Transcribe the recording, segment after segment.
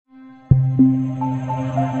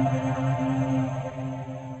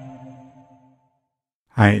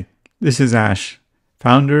Hi, this is Ash,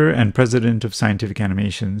 founder and president of Scientific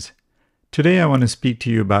Animations. Today I want to speak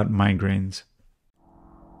to you about migraines.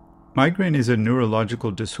 Migraine is a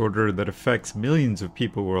neurological disorder that affects millions of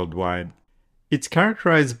people worldwide. It's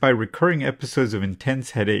characterized by recurring episodes of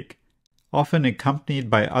intense headache, often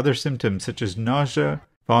accompanied by other symptoms such as nausea,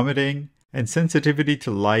 vomiting, and sensitivity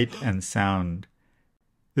to light and sound.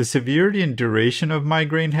 The severity and duration of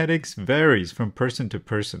migraine headaches varies from person to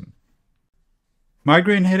person.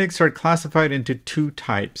 Migraine headaches are classified into two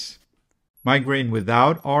types: migraine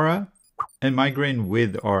without aura and migraine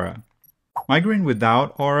with aura. Migraine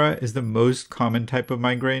without aura is the most common type of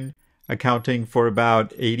migraine, accounting for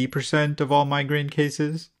about 80% of all migraine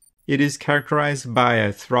cases. It is characterized by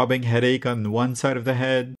a throbbing headache on one side of the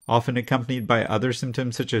head, often accompanied by other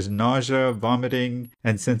symptoms such as nausea, vomiting,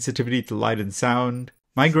 and sensitivity to light and sound.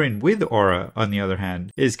 Migraine with aura, on the other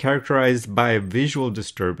hand, is characterized by a visual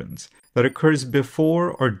disturbance that occurs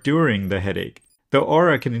before or during the headache. The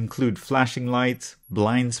aura can include flashing lights,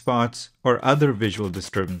 blind spots, or other visual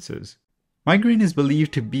disturbances. Migraine is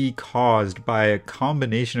believed to be caused by a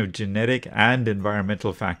combination of genetic and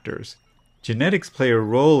environmental factors. Genetics play a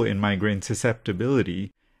role in migraine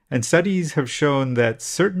susceptibility, and studies have shown that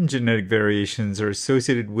certain genetic variations are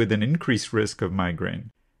associated with an increased risk of migraine.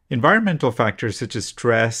 Environmental factors such as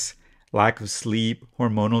stress, lack of sleep,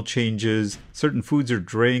 hormonal changes, certain foods or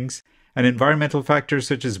drinks, and environmental factors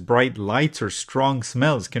such as bright lights or strong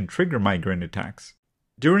smells can trigger migraine attacks.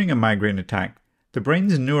 During a migraine attack, the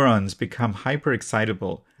brain's neurons become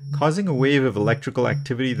hyperexcitable, causing a wave of electrical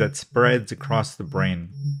activity that spreads across the brain.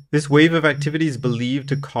 This wave of activity is believed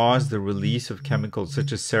to cause the release of chemicals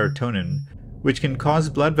such as serotonin, which can cause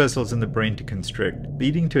blood vessels in the brain to constrict,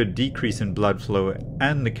 leading to a decrease in blood flow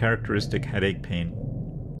and the characteristic headache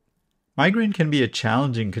pain. Migraine can be a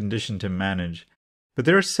challenging condition to manage, but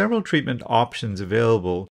there are several treatment options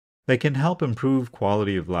available that can help improve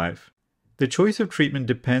quality of life. The choice of treatment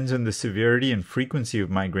depends on the severity and frequency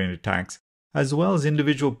of migraine attacks, as well as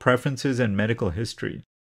individual preferences and medical history.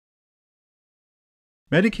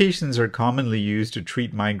 Medications are commonly used to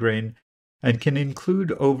treat migraine and can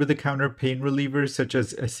include over-the-counter pain relievers such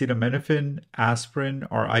as acetaminophen, aspirin,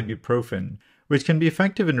 or ibuprofen, which can be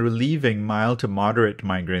effective in relieving mild to moderate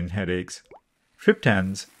migraine headaches.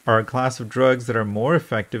 Triptans are a class of drugs that are more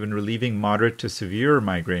effective in relieving moderate to severe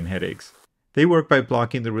migraine headaches. They work by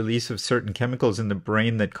blocking the release of certain chemicals in the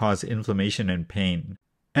brain that cause inflammation and pain.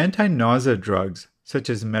 Anti-nausea drugs, such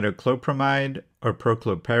as metoclopramide or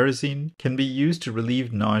prochlorperazine, can be used to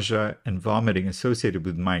relieve nausea and vomiting associated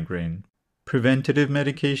with migraine. Preventative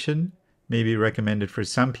medication may be recommended for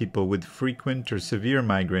some people with frequent or severe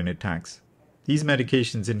migraine attacks. These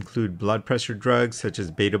medications include blood pressure drugs such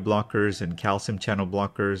as beta blockers and calcium channel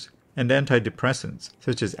blockers, and antidepressants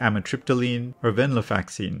such as amitriptyline or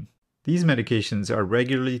venlafaxine. These medications are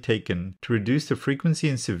regularly taken to reduce the frequency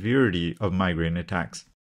and severity of migraine attacks.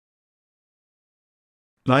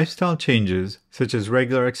 Lifestyle changes such as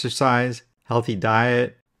regular exercise, healthy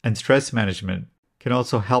diet, and stress management can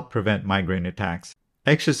also help prevent migraine attacks.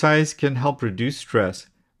 Exercise can help reduce stress,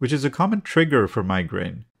 which is a common trigger for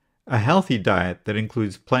migraine. A healthy diet that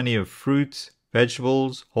includes plenty of fruits,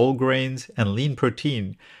 vegetables, whole grains, and lean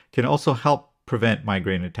protein can also help prevent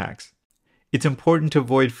migraine attacks. It's important to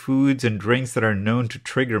avoid foods and drinks that are known to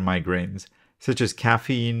trigger migraines, such as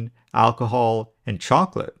caffeine, alcohol, and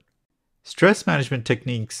chocolate. Stress management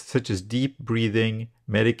techniques such as deep breathing,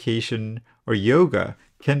 medication, or yoga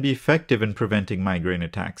can be effective in preventing migraine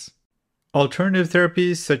attacks. Alternative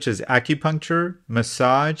therapies such as acupuncture,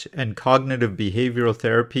 massage, and cognitive behavioral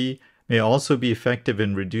therapy may also be effective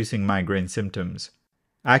in reducing migraine symptoms.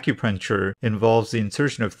 Acupuncture involves the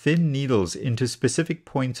insertion of thin needles into specific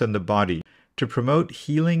points on the body to promote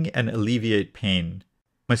healing and alleviate pain.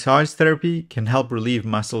 Massage therapy can help relieve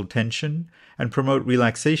muscle tension and promote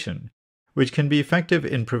relaxation, which can be effective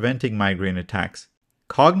in preventing migraine attacks.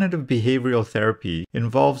 Cognitive behavioral therapy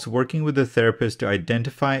involves working with the therapist to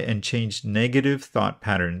identify and change negative thought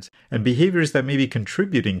patterns and behaviors that may be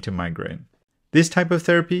contributing to migraine. This type of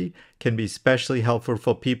therapy can be especially helpful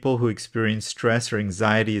for people who experience stress or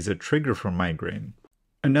anxiety as a trigger for migraine.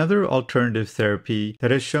 Another alternative therapy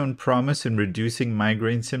that has shown promise in reducing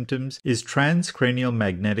migraine symptoms is transcranial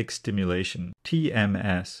magnetic stimulation,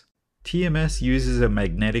 TMS. TMS uses a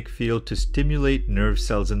magnetic field to stimulate nerve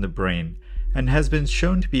cells in the brain and has been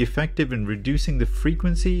shown to be effective in reducing the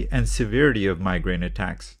frequency and severity of migraine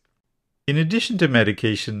attacks. In addition to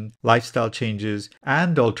medication, lifestyle changes,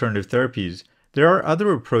 and alternative therapies, there are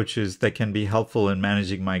other approaches that can be helpful in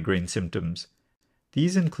managing migraine symptoms.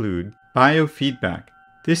 These include biofeedback,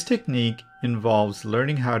 This technique involves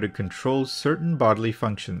learning how to control certain bodily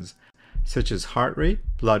functions, such as heart rate,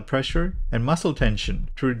 blood pressure, and muscle tension,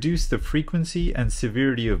 to reduce the frequency and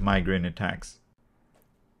severity of migraine attacks.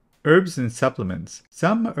 Herbs and supplements.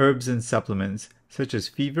 Some herbs and supplements, such as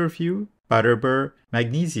feverfew, butterbur,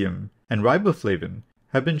 magnesium, and riboflavin,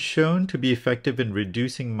 have been shown to be effective in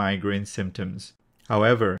reducing migraine symptoms.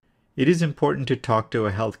 However, it is important to talk to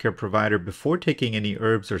a healthcare provider before taking any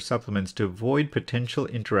herbs or supplements to avoid potential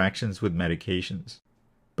interactions with medications.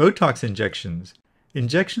 Botox injections.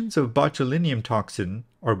 Injections of botulinum toxin,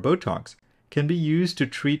 or Botox, can be used to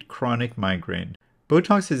treat chronic migraine.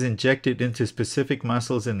 Botox is injected into specific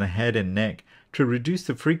muscles in the head and neck to reduce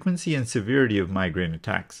the frequency and severity of migraine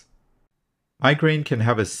attacks. Migraine can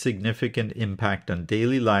have a significant impact on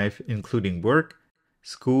daily life, including work,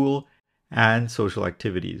 school, and social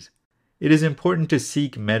activities. It is important to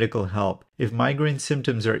seek medical help if migraine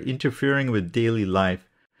symptoms are interfering with daily life,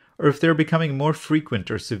 or if they're becoming more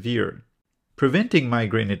frequent or severe. Preventing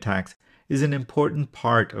migraine attacks is an important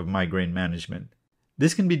part of migraine management.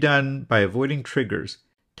 This can be done by avoiding triggers,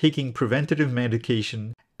 taking preventative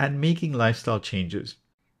medication, and making lifestyle changes.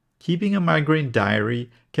 Keeping a migraine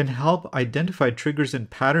diary can help identify triggers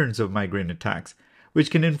and patterns of migraine attacks,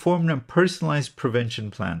 which can inform a personalized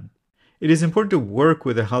prevention plan. It is important to work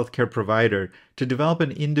with a healthcare provider to develop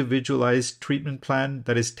an individualized treatment plan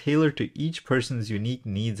that is tailored to each person's unique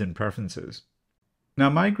needs and preferences.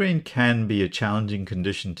 Now, migraine can be a challenging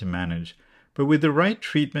condition to manage, but with the right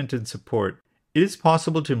treatment and support, it is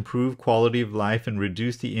possible to improve quality of life and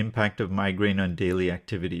reduce the impact of migraine on daily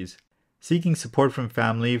activities. Seeking support from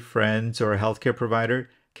family, friends, or a healthcare provider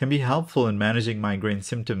can be helpful in managing migraine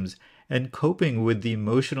symptoms and coping with the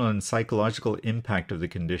emotional and psychological impact of the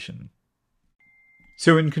condition.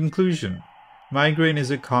 So in conclusion, migraine is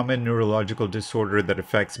a common neurological disorder that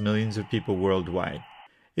affects millions of people worldwide.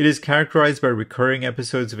 It is characterized by recurring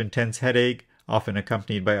episodes of intense headache, often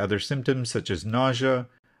accompanied by other symptoms such as nausea,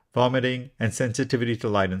 vomiting, and sensitivity to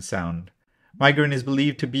light and sound. Migraine is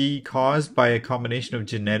believed to be caused by a combination of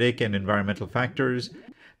genetic and environmental factors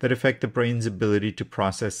that affect the brain's ability to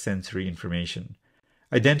process sensory information.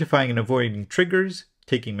 Identifying and avoiding triggers,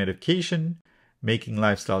 taking medication, making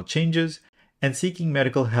lifestyle changes, and seeking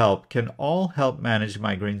medical help can all help manage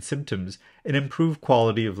migraine symptoms and improve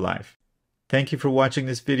quality of life. Thank you for watching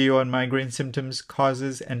this video on migraine symptoms,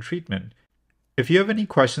 causes, and treatment. If you have any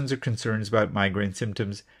questions or concerns about migraine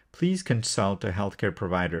symptoms, please consult a healthcare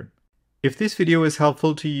provider. If this video is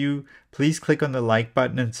helpful to you, please click on the like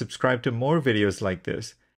button and subscribe to more videos like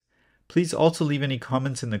this. Please also leave any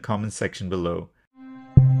comments in the comments section below.